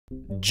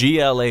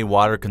GLA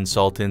Water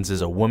Consultants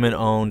is a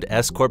woman-owned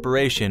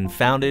S-corporation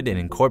founded and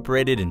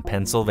incorporated in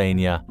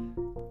Pennsylvania.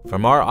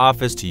 From our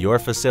office to your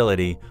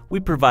facility, we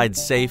provide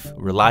safe,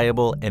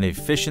 reliable, and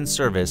efficient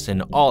service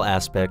in all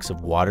aspects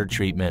of water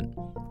treatment.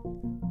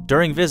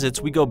 During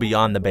visits, we go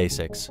beyond the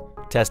basics,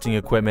 testing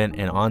equipment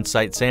and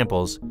on-site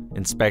samples,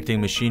 inspecting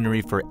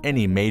machinery for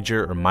any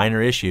major or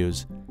minor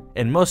issues,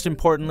 and most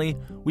importantly,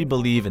 we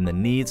believe in the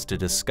needs to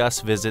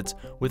discuss visits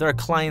with our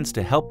clients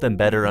to help them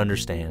better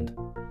understand.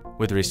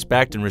 With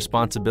respect and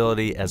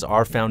responsibility as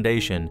our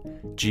foundation,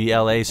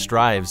 GLA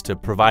strives to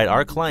provide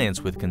our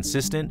clients with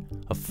consistent,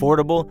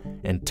 affordable,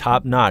 and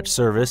top-notch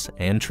service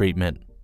and treatment.